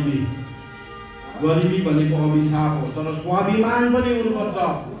 गरिबी भनेको अभिशाप हो, तर स्वाभिमान पनि हुनुपर्छ।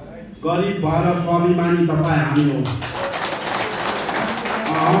 गरिब भएर स्वाभिमानी तपाईँ हामी हो,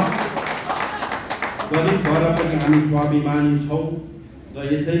 गरिब भएर पनि हामी स्वाभिमानी छौँ। र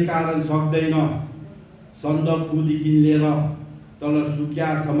यसै कारण सक्दैन सन्दकपूदेखि लिएर तल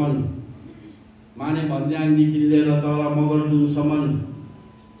सुकियासम्म, माने भन्ज्याङदेखि लिएर तल मगरजुङसम्म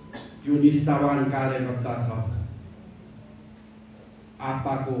यो निष्ठावान कार्यकर्ता छ।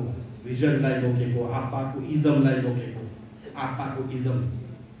 आप्पाको भिजनलाई बोकेको, आप्पाको इजमलाई बोकेको। आप्पाको इजम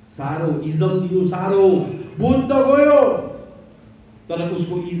साह्रो, इजम दिनु साह्रो। बुद्ध गयो तर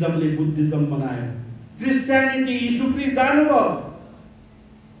उसको इजमले बुद्धिज्म बनायो। क्रिस्चियनिटी यीशु क्रिस्ट जानुभयो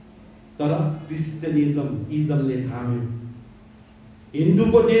तर इजमले थाम्यो।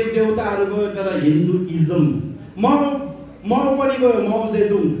 हिन्दूको देव देवताहरू गयो तर हिन्दू इजम, माओ पनि गयो, माओ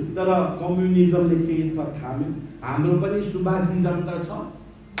जेडुङ, तर कम्युनिजमले के त थाम्यो। हाम्रो पनि सुभाषिजम त छ,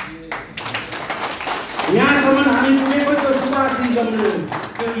 यहाँसम्म हामी पुगेको त सुभाषिजमले।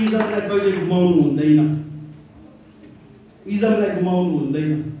 त्यो इजमलाई कहिले गुमाउनु हुँदैन, इजमलाई गुमाउनु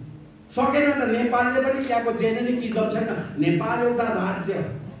हुँदैन। सकेन त नेपालले पनि त्यहाँको जेनेरिक इजम छैन। नेपाल एउटा राज्य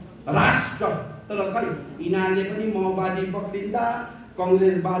राष्ट्र, तर खै यिनीहरूले पनि माओवादी पक्रिँदा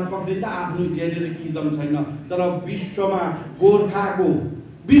कङ्ग्रेसवाद पक्रिँदा आफ्नो जेनेरिक इजम छैन। तर विश्वमा गोर्खाको,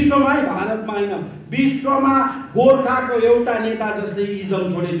 विश्वमै भारतमा होइन, विश्वमा गोर्खाको एउटा नेता जसले इजम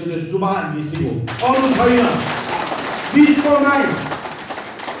छोडे त्यो सुभाष घिसिङ हो, अरू छैन विश्वमै।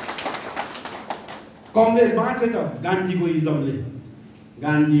 कङ्ग्रेस बाँचेन गान्धीको इजमले,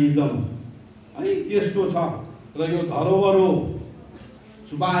 गान्धी इजम है त्यस्तो छ। र यो धरोहर हो।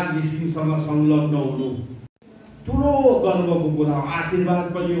 सुभाष घिसिङसँग संलग्न हुनु ठुलो गर्वको कुरा हो, आशीर्वाद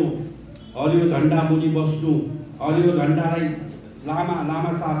पनि हो। हरियो झन्डा मुनि बस्नु, हरियो झन्डालाई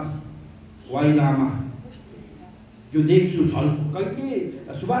लामा साहब वाइ लामा त्यो देख्छु झल्कै।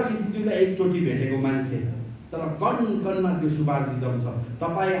 सुभाष घिसिङज्यूलाई एकचोटि भेटेको मान्छे, तर कण कणमा त्यो सुभाषिजम छ।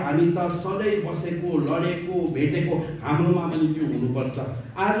 तपाईँ हामी त सधैँ बसेको, लडेको, भेटेको, हाम्रोमा पनि त्यो हुनुपर्छ।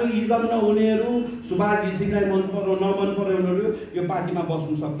 आज इजम नहुनेहरू, सुभाष घिसिङलाई मन पर्यो नमन पर्यो उनीहरू यो पार्टीमा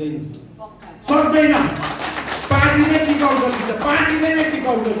बस्नु सक्दैन। पार्टीले टिकाउ गरिदिन्छ, पार्टीले नै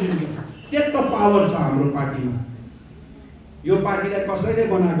टिकाउ गरिदिन्छ। त्यत्रो पावर छ हाम्रो पार्टीमा। यो पार्टीलाई कसैले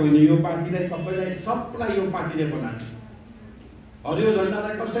बनाएको होइन, यो पार्टीलाई सबलाई यो पार्टीले बनाएको। हरियो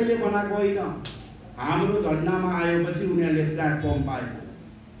झन्डालाई कसैले बनाएको होइन। हाम्रो झन्डामा आएपछि उनीहरूले प्लेटफर्म पाए,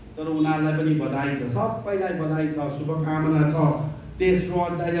 तर उनीहरूलाई पनि बधाई छ, सबैलाई बधाई छ, शुभकामना छ। तेस्रो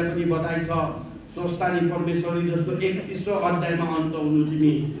अध्यायलाई पनि बधाई छ। स्वस्थानी परमेश्वरी जस्तो 31औं अध्यायमा अन्त हुनु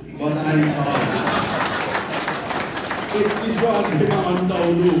तिमी बधाई छ। 31औं अध्यायमा अन्त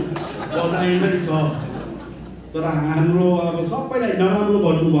हुनु बधाई नै छ। तर हाम्रो अब सबैलाई नराम्रो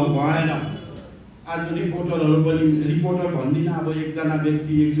भन्नुभएको भएन। आज रिपोर्टरहरू पनि, रिपोर्टर भन्दिनँ, अब एकजना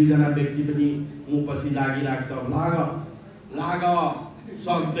व्यक्ति, एक दुईजना व्यक्ति पनि म पछि लागिरहेको छ। लाग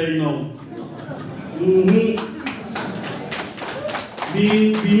सक्दैनौ।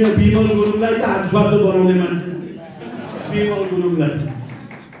 विमल गुरुङलाई त आजु बनाउने मान्छे, विमल गुरुङलाई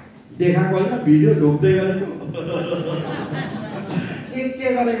देखाएको होइन, भिडियो ढोक्दै गरेको के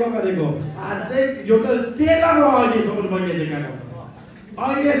गरेको अझै यो त ट्रेलर हो। अहिलेसम्म मैले देखाएको,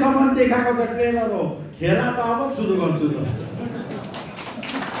 अहिलेसम्म देखाएको त ट्रेलर हो। खेला त अब सुरु गर्छु त।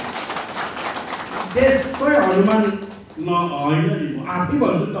 त्यसै हनुमान होइन नि, म आफै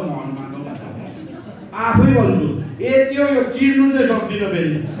भन्छु नि त, म हनुमान हो, आफै भन्छु। यो चिर्नु चाहिँ सक्दिनँ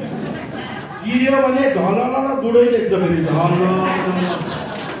फेरि। चिर्यो भने झलल र बुढै देख्छ फेरि,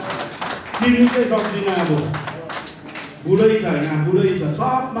 चिर्नु चाहिँ सक्दिनँ। अब बुढै छ, यहाँ बुढै छ,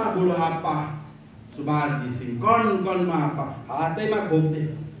 सबमा बुढो आप्पा सुभाष घिसिङ, कण कणमा आप्पा। हातैमा खोप्दे,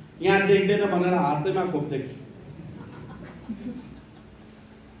 यहाँ देख्दैन भनेर हातैमा खोप्दैछु।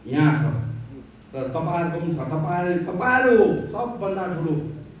 यहाँ छ र तपाईँहरूको पनि छ। तपाईँहरू सबभन्दा ठुलो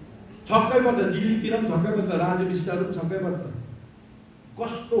छक्कै पर्छ। दिल्लीतिर पनि छक्कै पर्छ, राजु विष्टहरू पनि छक्कै पर्छ।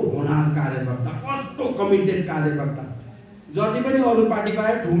 कस्तो होनार कार्यकर्ता, कस्तो कमिटेड कार्यकर्ता। जति पनि अरू पार्टीको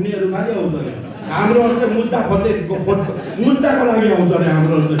आयो ठुङ्नेहरू खालि आउँछ अरे, हाम्रोहरू चाहिँ मुद्दाको लागि आउँछ अरे।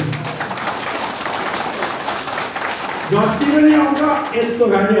 हाम्रोहरू चाहिँ जति पनि आउँछ यस्तो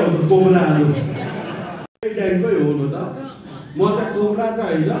खालि आउँछ, कोब्राहरू। टाइपकै हो न त। म चाहिँ कोब्रा चाहिँ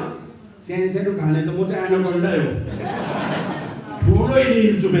होइन, सानो खाने त म चाहिँ एनाकोन्डै हो। ठुलै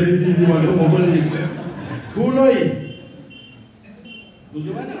लिन्छु फेरि दिदी भनेको, म पनि लिन्छु ठुलै,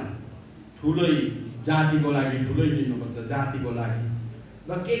 बुझ्नु भएन? ठुलै जातिको लागि ठुलै लिनुपर्छ, जातिको लागि।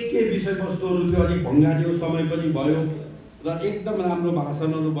 र के विषयवस्तुहरू थियो, अलिक भङ्गारियो समय पनि भयो र एकदम राम्रो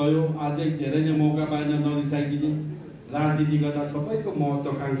भाषणहरू भयो। अझै धेरै नै मौका पाएन, नरिसाइदिने। राजनीति गर्दा सबैको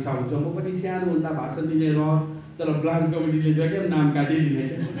महत्त्वकाङ्क्षा हुन्छ। म पनि सानो हुँदा भाषण दिने रहर, तर ब्रान्च कमिटीले जहिले नाम काटिदिने।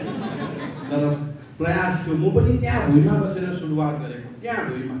 तर प्रयास थियो। म पनि त्यहाँ भुइँमा बसेर सुरुवात गरेको, त्यहाँ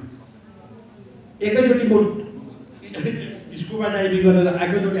भुइँमा एकैचोटि म स्कुबा डाइभिङ गरेर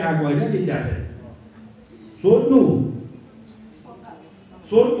एकैचोटि आएको होइन नि। त्यहाँ सोध्नु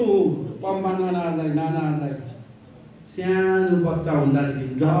पम्पा नानाहरूलाई सानो बच्चा हुँदादेखि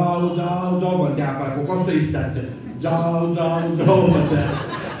जाऊ भन्थे आप्पाको कस्तो स्टार्ट थियो, जाऊ भन्थे।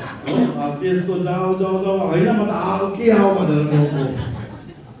 त्यस्तो जाऊ होइन, म त आऊ के आऊ भनेर गएको।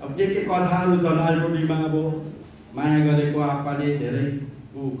 अब के कथाहरू छ लालकोटीमा। अब माया गरेको आप्पाले धेरै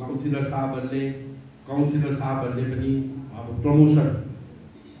काउन्सिलर साहबहरूले पनि अब प्रमोसन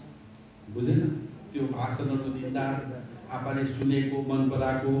बुझेन, त्यो भाषणहरू दिँदा आप्पाले सुनेको, मन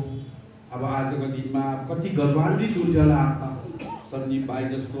पराएको। अब आजको दिनमा कति गर्वान्वित हुन्थ्यो होला आप्पा। सन्दीप भाइ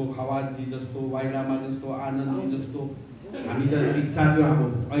जस्तो, खवासजी जस्तो, वाइ लामा जस्तो, आनन्दजी जस्तो। हामी त इच्छा थियो। अब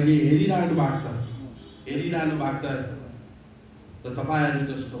अहिले हेरिरहनु भएको छ र तपाईँहरू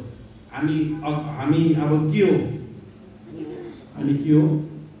जस्तो हामी अब के हो,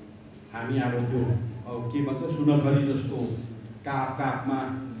 हामी अब त्यो के भन्छ सुनखरी जस्तो कापमा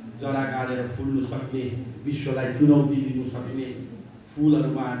जरा गाडेर फुल्नु सक्ने, विश्वलाई चुनौती दिनु सक्ने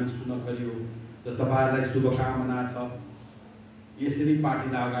फुलहरूमा हामी सुनखरी हो। र तपाईँहरूलाई शुभकामना छ। यसरी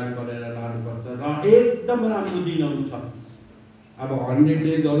पार्टीलाई अगाडि बढाएर लानुपर्छ र एकदम राम्रो दिनहरू छ। अब 100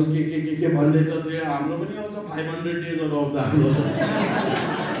 डेजहरू के भन्दैछ त्यो हाम्रो पनि आउँछ। 500 डेजहरू आउँछ हाम्रो।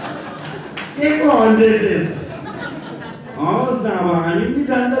 के को 100 डेज होस् न। अब हामी पनि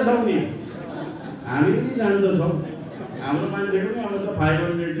जान्दछौँ नि, हाम्रो मान्छेको पनि आउँछ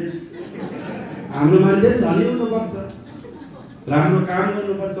 500 डेज। हाम्रो मान्छे धनी हुनुपर्छ, राम्रो काम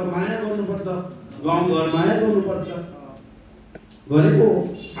गर्नुपर्छ, माया गर्नुपर्छ, गाउँघर माया गर्नुपर्छ। गरेको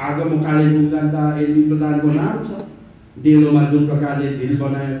आज म कालेबुङ जाँदा एलबी प्रधानको नाम छ। डेलोमा जुन प्रकारले झिल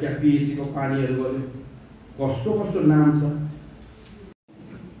बनायो, त्यहाँ पिएचईको पानीहरू गर्यो, कस्तो कस्तो नाम छ।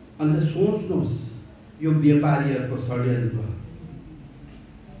 अन्त सोच्नुहोस् यो व्यापारीहरूको षड्यन्त्र।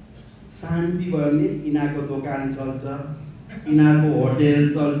 शान्ति भयो भने यिनीहरूको दोकान चल्छ, यिनीहरूको होटेल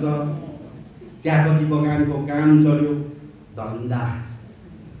चल्छ, चियापत्ती बगानको काम चल्यो, धन्दा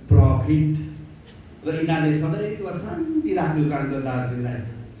प्रफिट। र यिनीहरूले सदैव शान्ति राख्नु चाहन्छ दार्जिलिङलाई।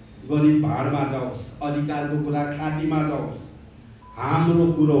 गरिब भाडमा जाओस्, अधिकारको कुरा खाँटीमा जाओस्, हाम्रो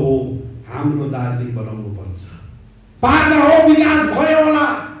कुरो हो, हाम्रो दार्जिलिङ बनाउनु पर्छ। पार्न हो विकास भयो होला,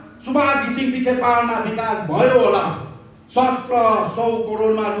 सुभाष घिसिङ पछि पार्न विकास भयो होला। 1700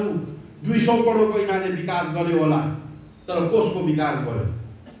 करोडमा रु 200 करोडको यिनीहरूले विकास गर्यो होला, तर कसको विकास भयो?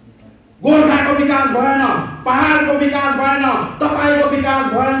 गोर्खाको विकास भएन, पहाडको विकास भएन, तपाईको विकास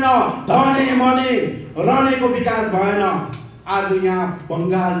भएन, धने मने रनेको विकास भएन। आज यहाँ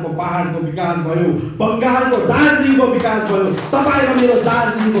बङ्गालको पहाडको विकास भयो, बङ्गालको दार्जिलिङको विकास भयो, तपाईँ र मेरो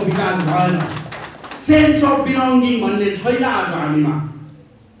दार्जिलिङको विकास भएन। सेन्स अफ बिलोङ्गिङ भन्ने छैन आज हामीमा।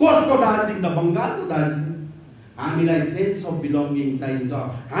 कसको दार्जिलिङ त? बङ्गालको दार्जिलिङ। हामीलाई सेन्स अफ बिलोङ्गिङ चाहिन्छ।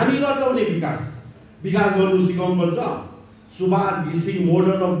 हामी गर्छौँ नि विकास गर्नु सिकाउनुपर्छ। सुभाष घिसिङ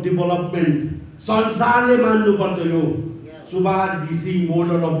मोडल अफ डेभलपमेन्ट संसारले मान्नुपर्छ। यो सुभाष घिसिङ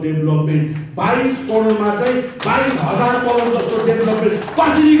मोडल अफ डेभलपमेन्ट 22 करोडमा चाहिँ 22,000 करोड जस्तो डेभलपमेन्ट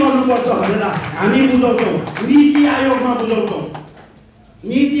कसरी गर्नुपर्छ भनेर हामी बुझाउँछौँ। नीति आयोगमा बुझाउँछौँ।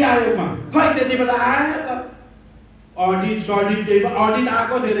 नीति आयोगमा खै त्यति बेला आयो त अडिट अडिट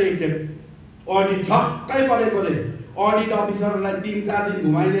आएको थियो रे एकखेप। अडिट छक्कै परेको रे। अडिट अफिसरलाई 3-4 दिन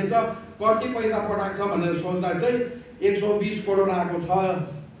घुमाइदिन्छ। कति पैसा पठाएको छ भनेर सोध्दा चाहिँ 120 करोड आएको छ।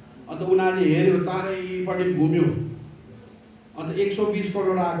 अन्त उनीहरूले हेऱ्यो, चारैपट्टि घुम्यो, अन्त 120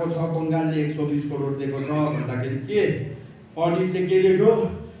 करोड आएको छ, बङ्गालले 120 करोड दिएको छ भन्दाखेरि के अडिटले के लेख्यो?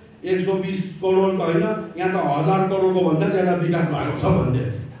 120 करोड त होइन, यहाँ त 1000 करोडको भन्दा ज्यादा विकास भएको छ भन्दै।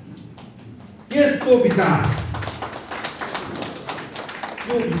 त्यसको विकास,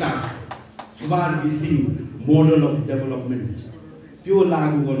 त्यो विकास सुभाष घिसिङ मोडल अफ डेभलपमेन्ट त्यो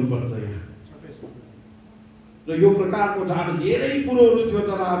लागू गर्नुपर्छ यहाँ। र यो प्रकारको अब धेरै कुरोहरू थियो,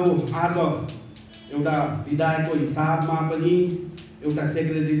 तर अब आज एउटा विधायकको हिसाबमा पनि एउटा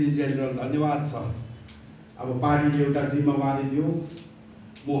सेक्रेटरी जेनरल धन्यवाद छ। अब पार्टीले एउटा जिम्मेवारी दियो,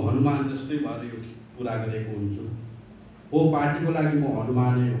 म हनुमान जस्तै भएर यो पुरा गरेको हुन्छु। हो पार्टीको लागि म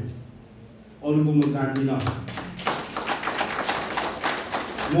हनुमानै हो, अरूको म जान्दिनँ।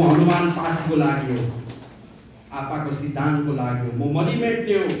 म हनुमान पार्टीको लागि हो, आपाको सिद्धान्तको लागि हो। म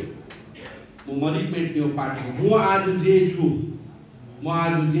मरिमेट्ने हो, पार्टीको। म आज जे छु, म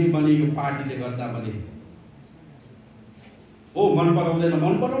आज जे बने यो पार्टीले गर्दा बने हो। मन पराउँदैन,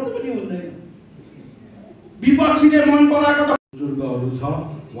 मन पराउनु पनि हुँदैन। विपक्षीले मन पराएको त बुजुर्गहरू छ,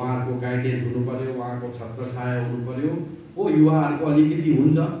 उहाँहरूको गाइडेन्स हुनु पर्यो, उहाँको छत्रछाया हुनु पर्यो। हो युवाहरूको अलिकति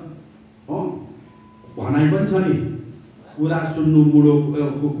हुन्छ हो, भनाइ पनि छ नि, कुरा सुन्नु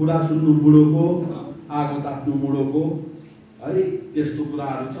बुढोको आगो ताप्नु मुडोको है, त्यस्तो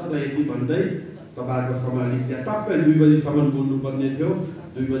कुराहरू छ। र यति भन्दै तपाईँको समय अलिक टक्कै 2 बजीसम्म बोल्नुपर्ने थियो।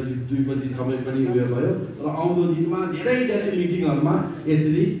 2 बजीसम्म पनि उयो भयो। र आउँदो दिनमा धेरै मिटिङहरूमा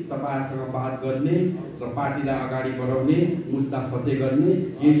यसरी तपाईँहरूसँग बात गर्ने र पार्टीलाई अगाडि बढाउने, मुद्दा फते गर्ने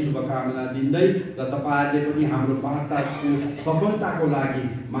यही शुभकामना दिँदै र तपाईँहरूले पनि हाम्रो वार्ताको सफलताको लागि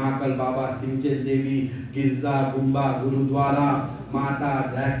महाकाल बाबा, सिंचेल देवी, गिर्जा, गुम्बा, गुरुद्वारा, माता,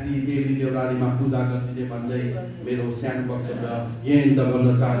 झाँक्री, देवी देउरालीमा पूजा गरिदिने भन्दै मेरो सानो वक्तव्य यही अन्त गर्न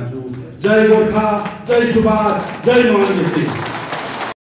चाहन्छु। जय गोर्खा, जय सुभाष, जय महान।